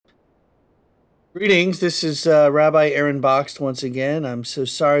Greetings. This is Rabbi Aaron Boxt once again. I'm so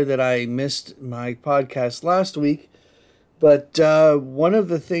sorry that I missed my podcast last week, but one of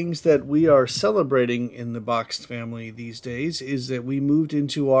the things that we are celebrating in the Boxt family these days is that we moved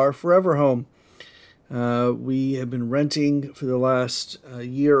into our forever home. We have been renting for the last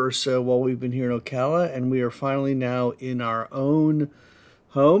year or so while we've been here in Ocala, and we are finally now in our own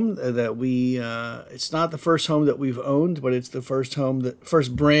home that it's not the first home that we've owned, but it's the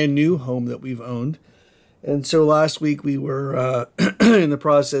first brand new home that we've owned. And so last week we were in the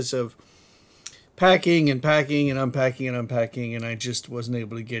process of packing and packing and unpacking and unpacking, and I just wasn't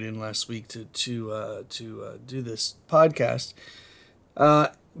able to get in last week to do this podcast.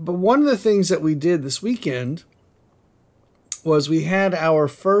 But one of the things that we did this weekend was we had our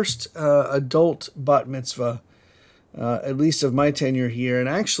first adult bat mitzvah, at least of my tenure here, and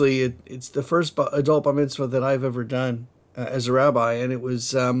actually it's the first adult bat mitzvah that I've ever done as a rabbi, and it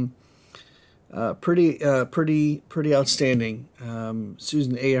was pretty outstanding.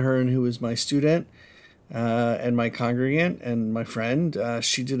 Susan Ahern, who was my student and my congregant and my friend,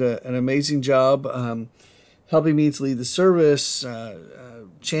 she did an amazing job helping me to lead the service,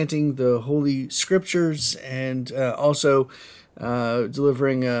 chanting the Holy Scriptures, and also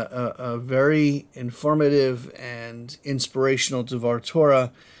delivering a very informative and inspirational Devar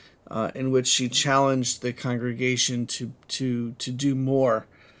Torah, in which she challenged the congregation to do more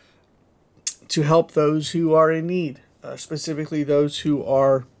to help those who are in need, specifically those who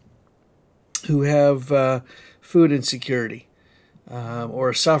have food insecurity or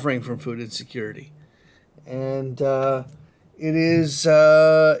are suffering from food insecurity. And it's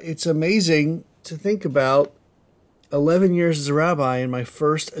amazing to think about 11 years as a rabbi and my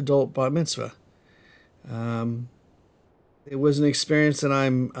first adult bat mitzvah. It was an experience that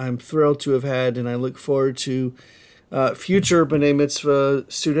I'm thrilled to have had, and I look forward to future B'nai Mitzvah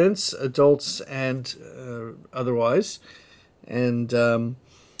students, adults and otherwise. And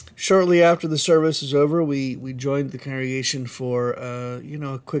shortly after the service was over, we joined the congregation for a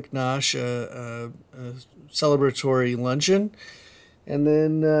quick nosh, a celebratory luncheon, and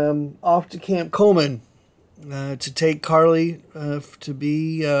then off to Camp Coleman to take Carly to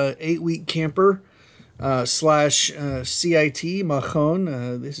be 8-week camper slash CIT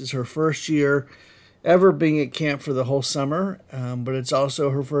Machon. This is her first year ever being at camp for the whole summer, but it's also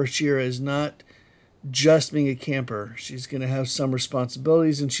her first year as not just being a camper. She's going to have some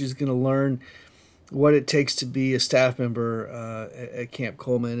responsibilities, and she's going to learn what it takes to be a staff member at Camp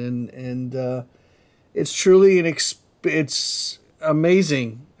Coleman, and it's truly it's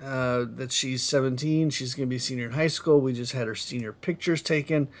amazing that she's 17. She's going to be a senior in high school. We just had her senior pictures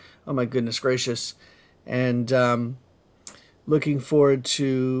taken. Oh my goodness gracious! And looking forward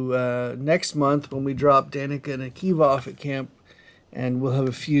to next month when we drop Danica and Akiva off at camp, and we'll have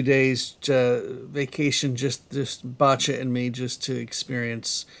a few days vacation, just Bacha and me, just to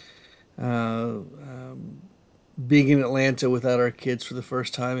experience being in Atlanta without our kids for the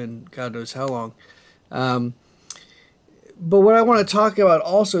first time in God knows how long. But what I want to talk about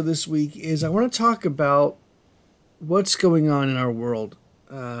also this week is I want to talk about what's going on in our world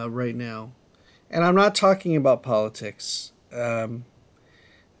right now. And I'm not talking about politics. What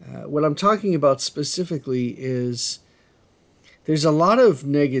I'm talking about specifically is there's a lot of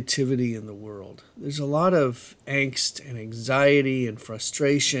negativity in the world. There's a lot of angst and anxiety and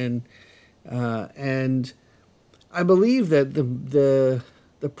frustration, and I believe that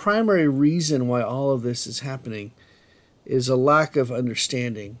the primary reason why all of this is happening is a lack of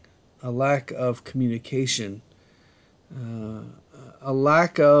understanding, a lack of communication, a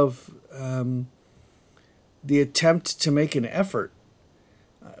lack of the attempt to make an effort.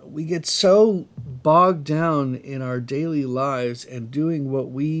 We get so bogged down in our daily lives and doing what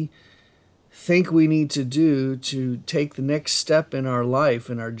we think we need to do to take the next step in our life,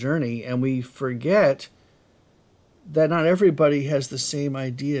 in our journey, and we forget that not everybody has the same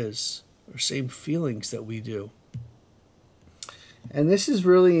ideas or same feelings that we do. And this is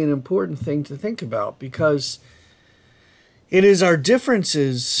really an important thing to think about, because it is our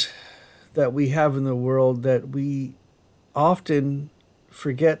differences that we have in the world that we often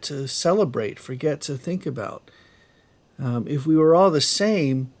forget to celebrate, forget to think about. If we were all the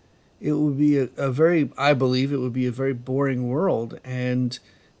same, it would be I believe it would be a very boring world, and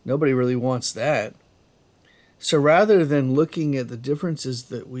nobody really wants that. So rather than looking at the differences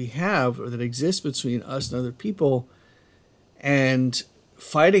that we have or that exist between us and other people and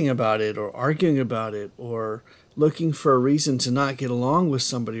fighting about it or arguing about it or looking for a reason to not get along with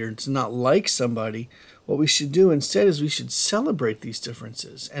somebody or to not like somebody, what we should do instead is we should celebrate these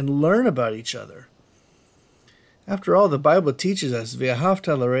differences and learn about each other. After all, the Bible teaches us,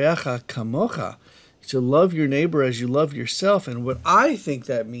 V'ahavta l'reacha kamocha, to love your neighbor as you love yourself. And what I think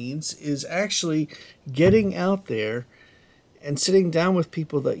that means is actually getting out there and sitting down with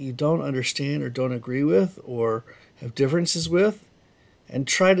people that you don't understand or don't agree with or have differences with, and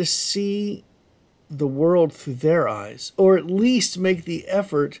try to see the world through their eyes, or at least make the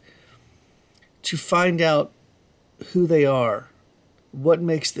effort to find out who they are, what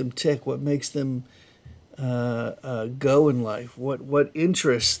makes them tick, what makes them go in life, what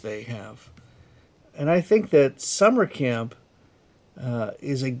interests they have. And I think that summer camp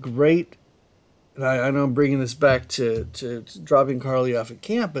is a great, and I know I'm bringing this back to dropping Carly off at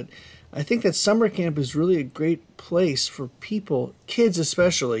camp, but I think that summer camp is really a great place for people, kids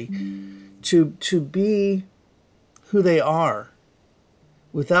especially, to be who they are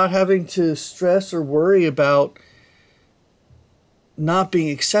without having to stress or worry about not being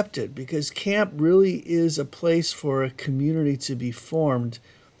accepted, because camp really is a place for a community to be formed.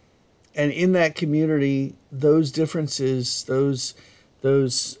 And in that community, those differences, those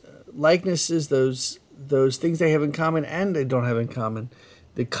likenesses, those things they have in common and they don't have in common,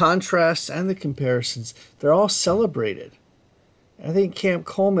 the contrasts and the comparisons, they're all celebrated. I think Camp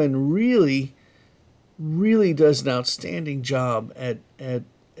Coleman really does an outstanding job at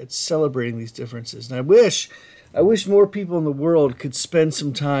celebrating these differences. And I wish more people in the world could spend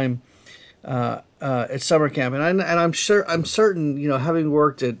some time at summer camp. And I'm certain, having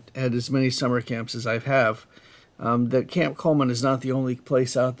worked at as many summer camps as I have, that Camp Coleman is not the only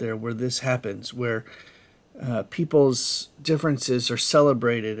place out there where this happens, where people's differences are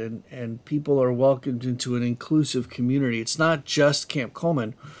celebrated and people are welcomed into an inclusive community. It's not just Camp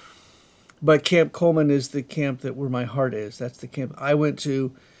Coleman, but Camp Coleman is the camp where my heart is. That's the camp I went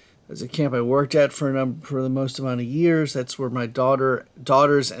to. It's a camp I worked at for the most amount of years. That's where my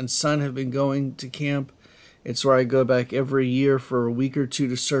daughters and son have been going to camp. It's where I go back every year for a week or two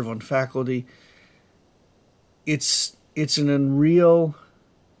to serve on faculty. It's an unreal.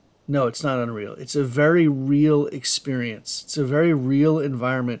 No, it's not unreal. It's a very real experience. It's a very real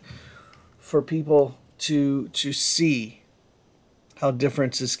environment for people to see how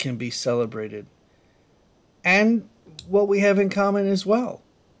differences can be celebrated and what we have in common as well.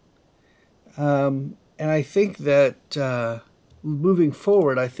 And I think that moving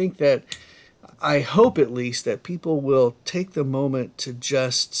forward, I hope at least that people will take the moment to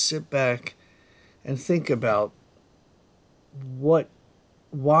just sit back and think about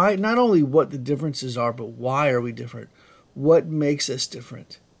why, not only what the differences are, but why are we different? What makes us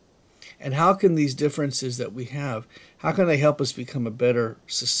different? And how can these differences that we have, how can they help us become a better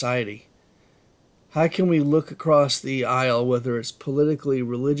society? How can we look across the aisle, whether it's politically,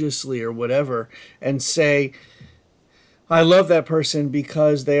 religiously, or whatever, and say, I love that person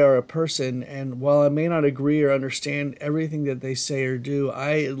because they are a person, and while I may not agree or understand everything that they say or do,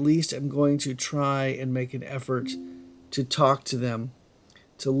 I at least am going to try and make an effort to talk to them,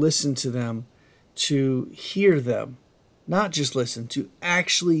 to listen to them, to hear them. Not just listen, to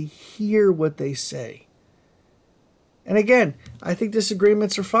actually hear what they say. And again, I think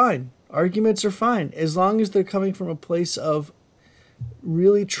disagreements are fine. Arguments are fine, as long as they're coming from a place of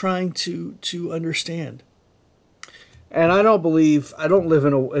really trying to understand. And I don't believe in I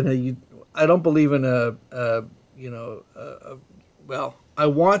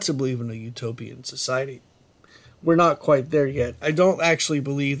want to believe in a utopian society. We're not quite there yet. I don't actually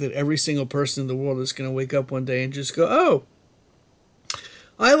believe that every single person in the world is going to wake up one day and just go, oh,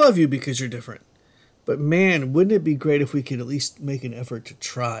 I love you because you're different. But man, wouldn't it be great if we could at least make an effort to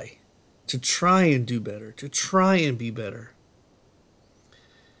try and do better, to try and be better.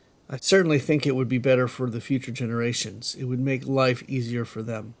 I certainly think it would be better for the future generations. It would make life easier for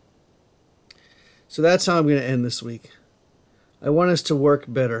them. So that's how I'm going to end this week. I want us to work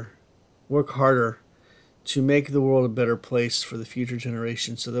better, work harder, to make the world a better place for the future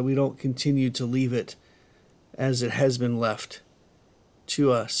generations so that we don't continue to leave it as it has been left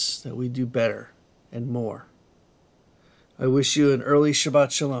to us, that we do better and more. I wish you an early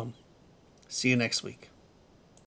Shabbat Shalom. See you next week.